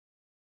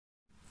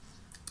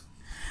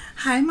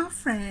Hi my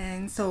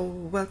friends! So,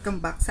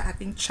 welcome back sa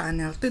ating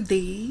channel.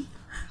 Today,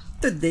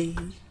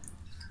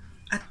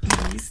 at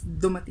least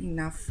dumating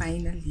na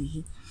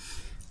finally.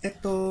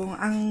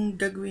 Ang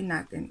gagawin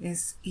natin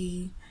is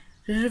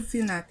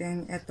i-review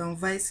natin itong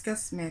Vice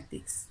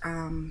Cosmetics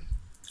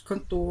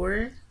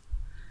contour.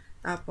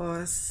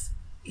 Tapos,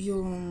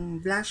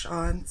 yung blush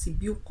on, si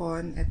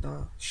Bucon,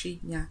 ito,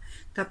 shade niya.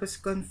 Tapos,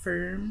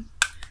 confirm.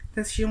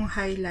 Tapos, yung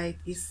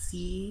highlight is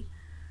si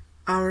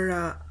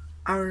Aura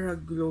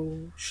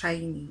Glow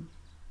Shining.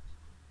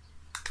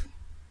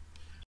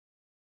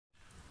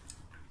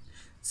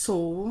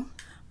 So,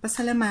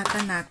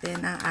 pasalamatan natin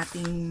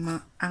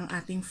ang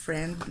ating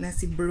friend na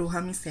si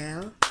Bruja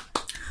Michelle.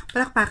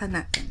 Palakpakan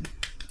natin.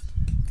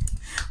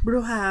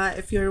 Bruja,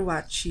 if you're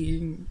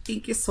watching,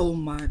 thank you so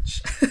much.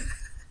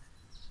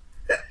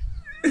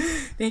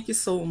 Thank you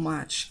so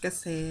much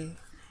kasi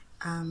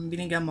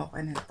binigyan mo ko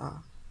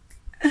nito.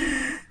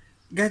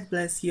 God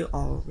bless you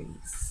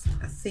always.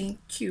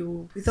 Thank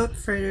you. Without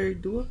further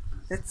ado,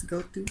 let's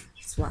go to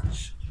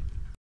swatch.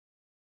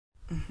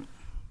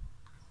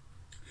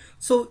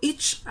 So,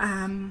 each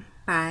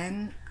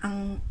pan,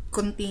 ang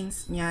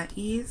contains niya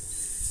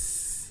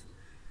is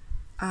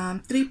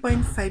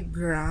 3.5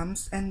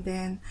 grams, and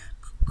then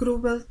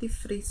cruelty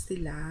free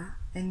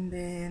sila, and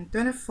then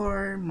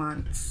 24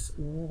 months.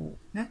 Ooh,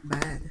 not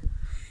bad.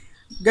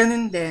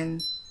 Ganun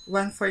din,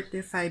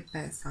 145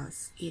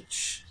 pesos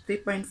each.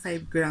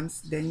 3.5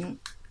 grams din yung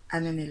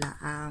nila,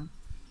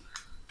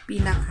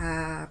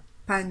 pinaka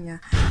pan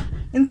niya.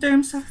 In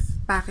terms of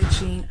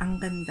packaging, ang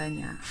ganda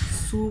niya.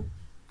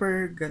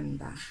 Super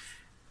ganda.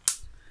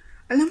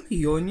 Alam mo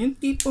yun, yung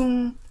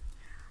tipong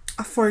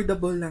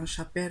affordable lang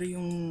siya, pero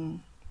yung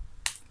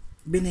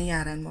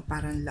binayaran mo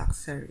parang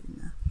luxury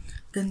na.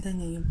 Ganda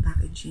niya yung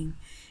packaging.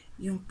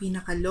 Yung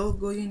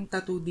pinaka-logo, yung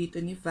tattoo dito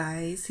ni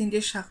Vice,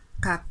 hindi siya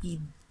copied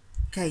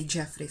kay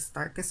Jeffree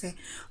Star. Kasi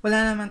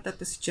wala naman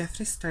tattoo si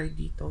Jeffree Star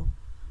dito.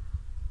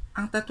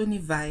 Ang tattoo ni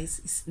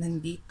Vice is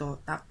nandito.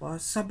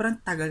 Tapos, sobrang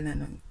tagal na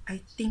nun. I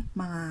think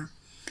mga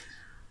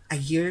a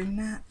year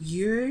na.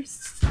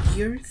 Years.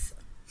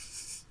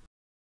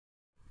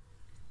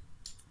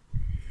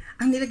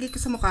 Ang nilagay ko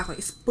sa mukha ko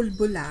is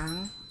pulbo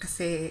lang.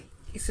 Kasi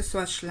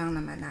isuswatch lang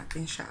naman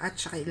natin siya at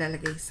saka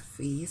ilalagay sa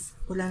face.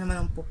 Wala naman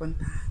ang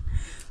pupuntahan.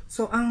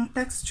 So, ang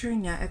texture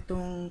niya,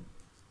 itong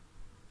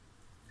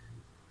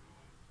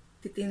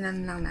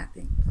titinan lang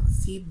natin ito.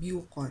 Si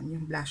Bucon,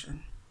 yung blush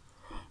on.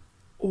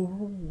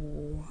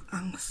 Oh,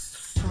 ang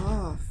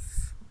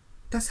soft.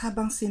 Tapos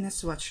habang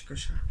sinaswatch ko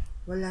siya,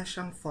 wala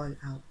siyang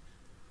fallout.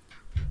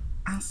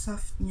 Ang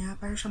soft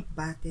niya, parang siyang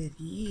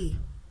battery.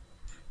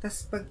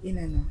 Tapos pag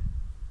inano,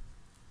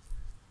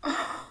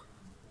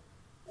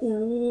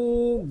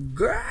 oh,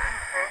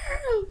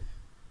 girl!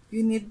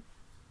 You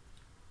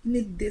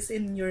need this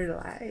in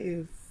your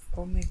life.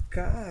 Oh my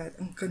God,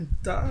 ang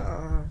ganda.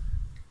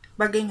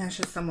 Bagay nga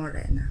siya sa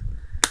morena.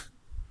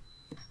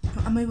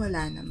 Yung amoy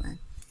wala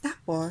naman.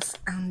 Tapos,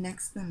 ang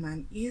next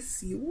naman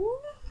is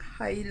yung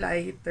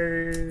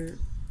highlighter.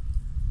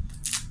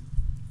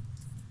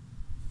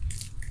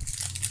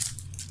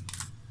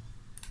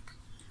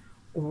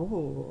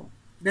 Oh,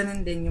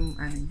 ganun din yung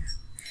ano niya.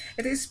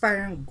 Ito is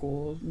parang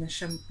gold na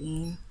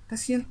champagne.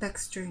 Tapos yung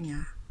texture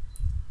niya.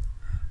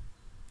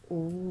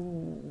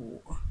 Oh,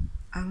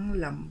 ang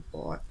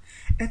lambot.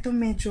 Ito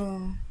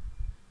medyo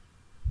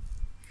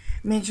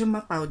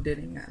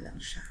ma-powdery nga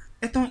lang siya.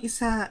 Itong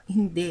isa,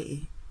 hindi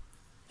eh.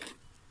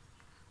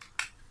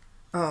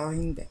 Oo,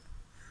 hindi.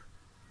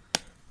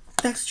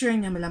 Texture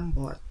niya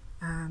malambot.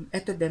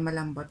 Ito din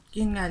malambot.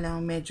 Yun nga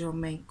lang, medyo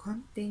may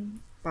konting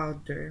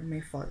powder,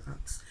 may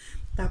fallouts.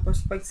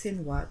 Tapos, pag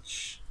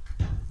sinwatch,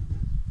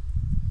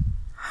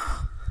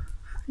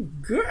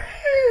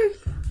 girl!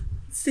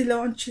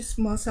 Sila ang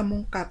chismosa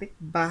mong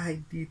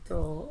kapitbahay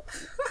dito.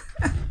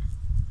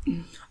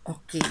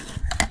 Okay,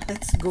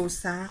 let's go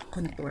sa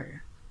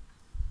contour.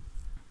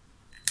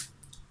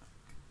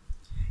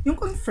 Yung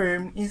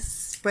confirm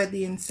is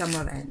pwede yun sa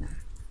morena.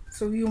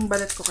 So, yung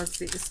balat ko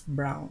kasi is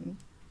brown.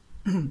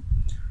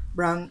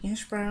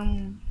 Brownish,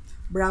 parang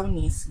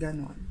brownies,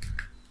 ganon.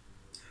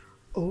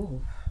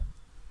 Oh.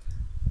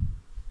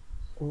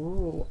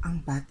 Oh,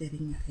 ang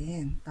battery niya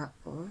rin.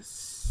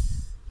 Tapos,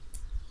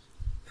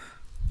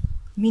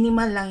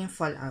 minimal lang yung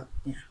fallout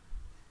niya.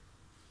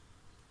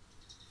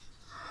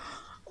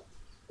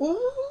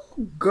 Oh,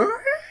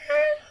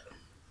 girl!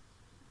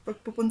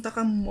 Pag pupunta ka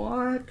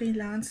mall,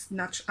 kailangan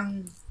snatch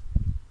ang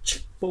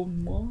cheekbone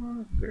mo,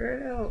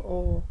 girl.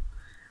 Oh,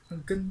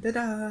 ang ganda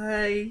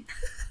dahil.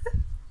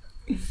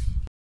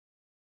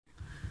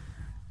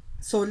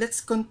 So,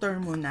 let's contour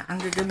muna.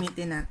 Ang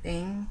gagamitin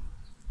natin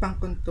pang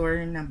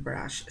contour na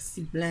brush,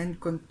 si Blend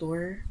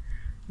Contour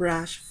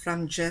Brush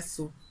from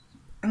Jesu.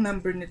 Ang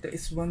number nito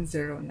is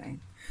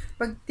 109.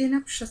 Pag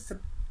tinap siya sa,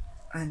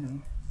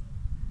 ayun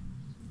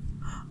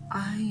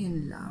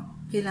lang.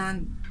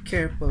 Kailangan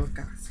careful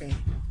ka kasi.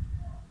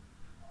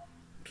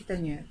 Kita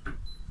niyo yan.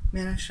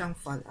 Meron siyang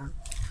fallout.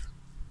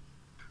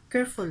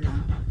 Careful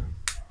lang.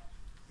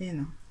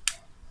 Ayan o.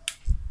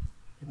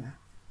 Diba?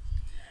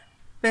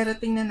 Pero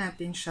tingnan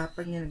natin siya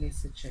pag nilagay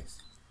sa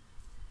chest.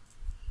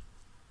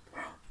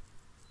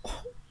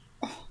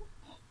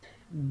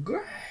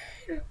 Girl!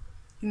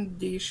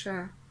 Hindi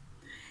siya.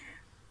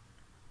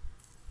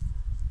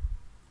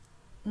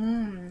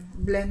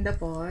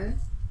 Blendable.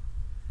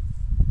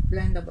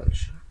 Blendable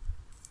siya.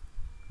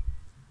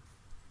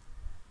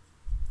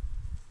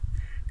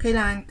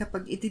 Kailangan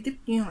kapag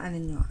ititip nyo yung ano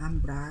nyo, ang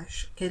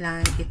brush,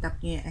 kailangan itap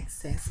nyo yung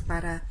excess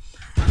para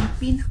yung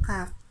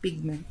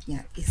pinaka-pigment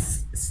niya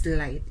is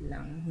slight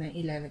lang na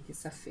ilalagay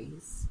sa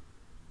face.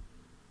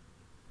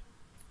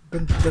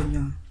 Ganda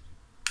niya.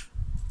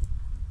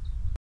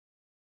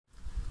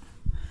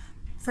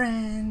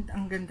 Friend,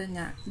 ang ganda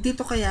niya.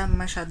 Dito kaya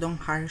masyadong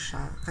harsh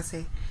siya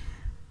kasi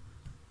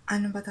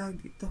ano ba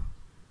tawag dito?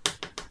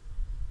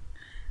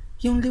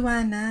 Yung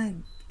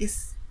liwanag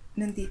is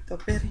nandito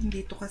pero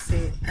hindi to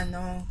kasi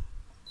ano,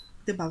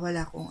 'di ba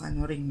wala akong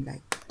ano ring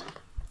light.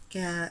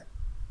 Kaya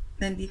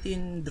nandito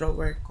yung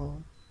drawer ko.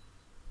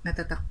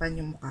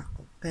 Natatakpan yung mukha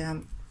ko. Kaya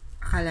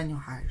akala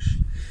nyo harsh.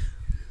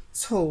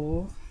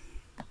 So,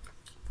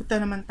 punta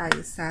naman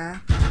tayo sa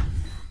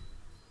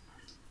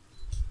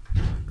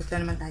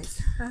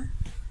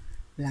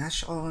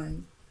blush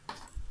on.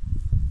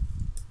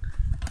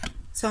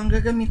 So, ang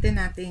gagamitin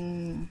nating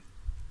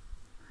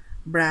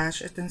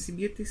brush, itong si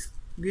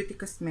Beauty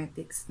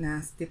Cosmetics na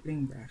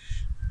stippling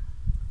brush.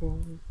 Oh,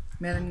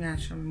 meron nga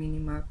siyang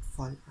minimal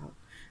fallout.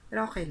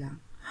 Pero okay lang.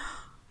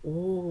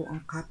 Oh,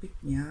 ang kapit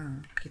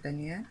niya. Kita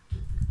niyo yan?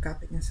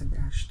 Kapit niya sa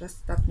brush.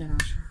 Tapos tap niya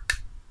lang siya.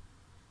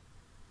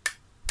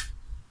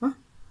 Huh?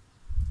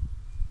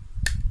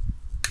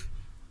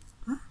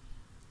 Huh?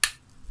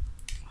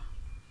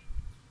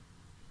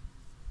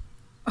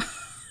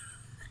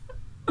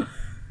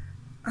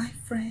 Ay,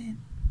 friend.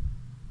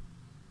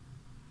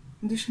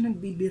 Hindi siya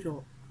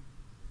nagbibiro.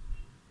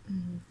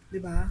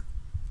 Diba?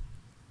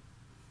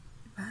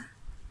 Diba?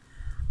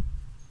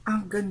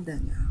 Ang ganda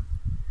niya.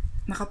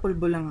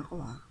 Nakapulbo lang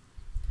ako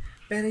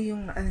Pero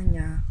yung ano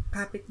niya,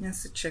 kapit niya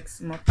sa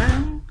cheeks mo,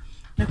 parang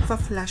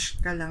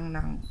nagpa-flash ka lang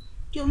ng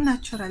yung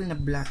natural na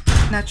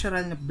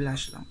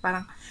blush lang.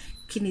 Parang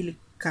kinilig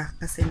ka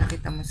kasi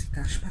nakita mo si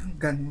Cash. Parang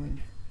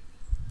ganun.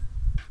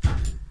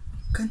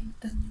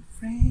 Ganda niya,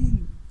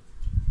 friend.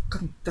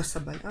 Ganda sa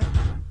balat.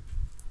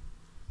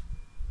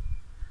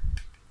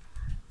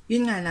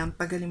 Yun nga lang,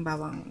 pag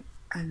halimbawang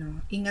ano,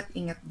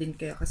 ingat-ingat din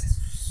kayo kasi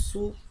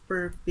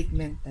super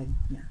pigmented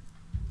niya.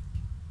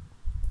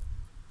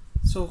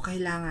 So,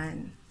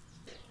 kailangan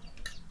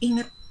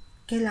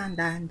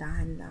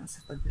dahan-dahan lang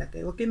sa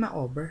paglagay. Huwag kayo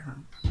ma-over, ha?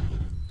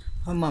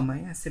 O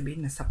mamaya,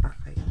 sabihin, nasapak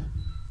kayo.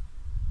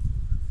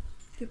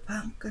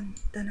 Diba, ang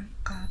ganda ng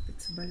kapit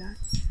sa balat.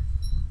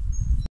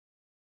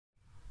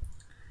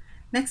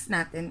 Next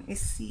natin is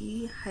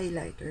si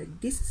highlighter.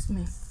 This is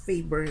my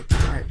favorite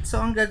part.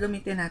 So, ang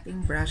gagamitin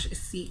nating brush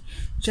is si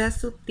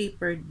Gesso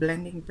Tapered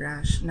Blending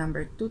Brush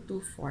number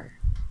 224.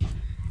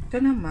 Ito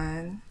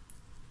naman,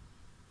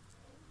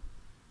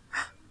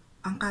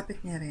 ang kapit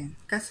niya rin.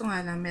 Kaso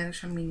nga lang, meron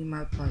siyang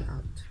minimal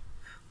fallout.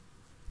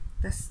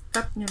 Tapos,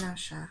 tap nyo lang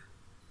siya.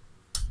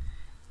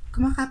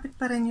 Kumakapit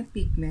pa rin yung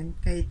pigment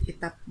kahit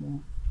itap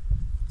mo.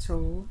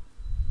 So,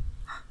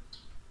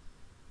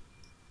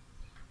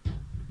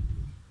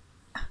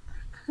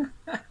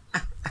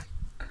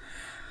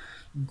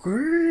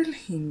 girl,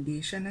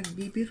 hindi siya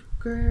nagbibiro,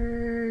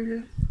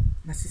 girl.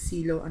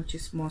 Masisilaw ang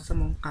chismosa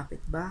mong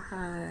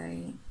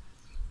kapitbahay.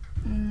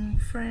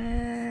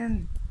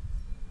 Friend.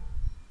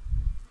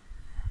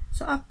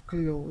 So, up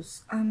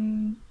close,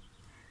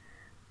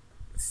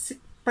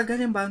 pag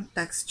halimbawa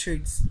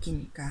textured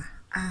skin ka,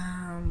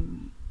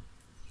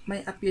 may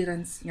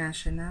appearance nga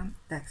siya na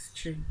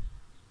textured.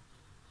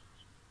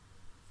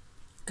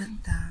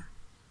 Ganda.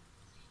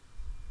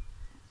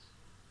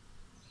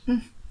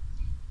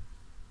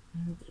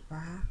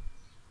 Diba?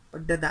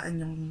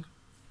 Pagdadaan yung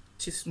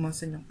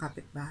chismosan yung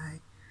kapitbahay.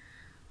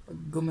 Pag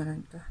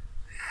gumanan ka,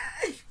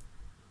 ay!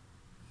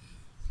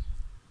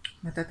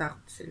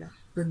 Matatakot sila.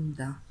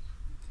 Ganda.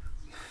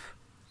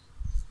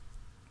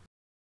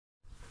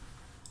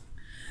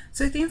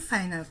 So, ito yung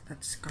final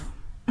touch ko.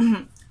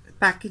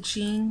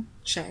 Packaging,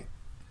 check.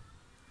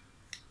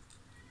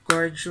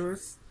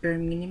 Gorgeous, very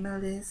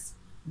minimalist,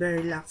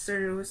 very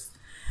luxurious.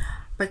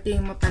 Pati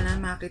mo pala,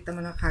 makita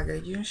mo na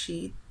kagad yung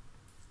shade.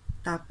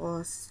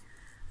 Tapos,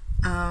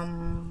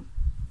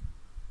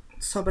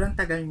 sobrang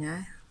tagal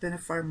niya,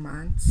 24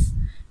 months.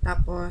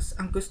 Tapos,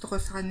 ang gusto ko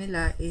sa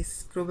kanila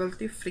is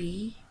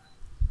cruelty-free.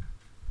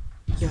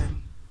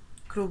 Yun.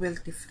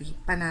 Cruelty-free.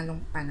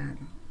 Panalong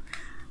panalo.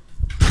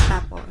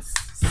 Tapos,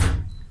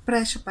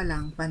 presyo pa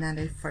lang,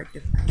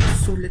 145.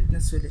 Sulit na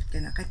sulit ka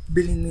na. Kahit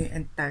bilhin mo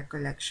yung entire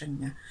collection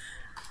niya.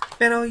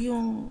 Pero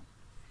yung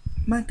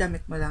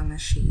magamit mo lang na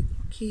shade.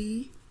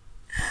 Okay?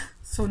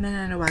 So,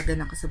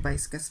 nananawagan ako sa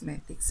Vice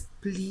Cosmetics.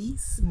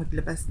 Please,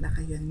 maglabas na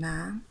kayo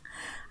ng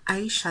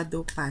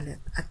eyeshadow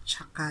palette at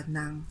saka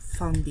ng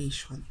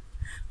foundation.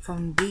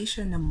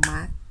 Foundation na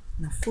matte,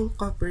 na full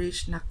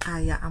coverage na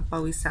kaya ang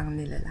pawisang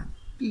nila lang.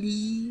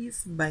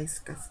 Please,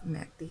 Vice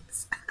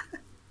Cosmetics.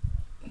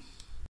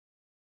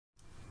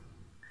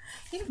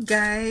 And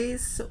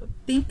guys, so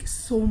thank you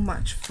so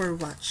much for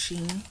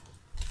watching.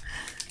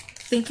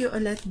 Thank you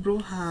ulit,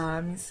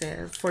 Bruha,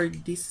 Michelle, for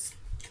this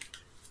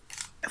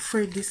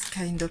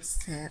kind of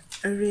set.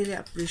 I really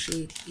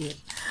appreciate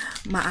it.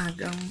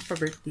 Maagang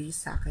pa-birthday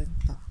sa akin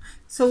to.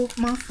 So,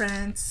 mga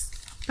friends,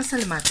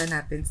 pasalamatan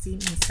natin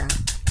si Misa.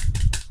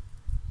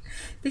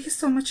 Thank you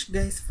so much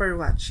guys for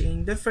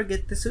watching. Don't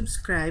forget to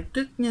subscribe.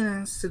 Click nyo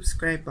lang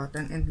subscribe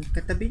button and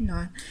katabi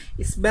nun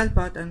is bell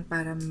button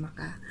para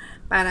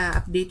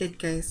updated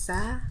kayo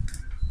sa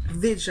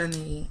video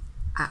ni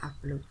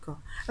a-upload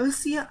ko. I will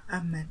see you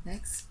on my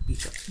next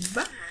video.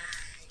 Bye!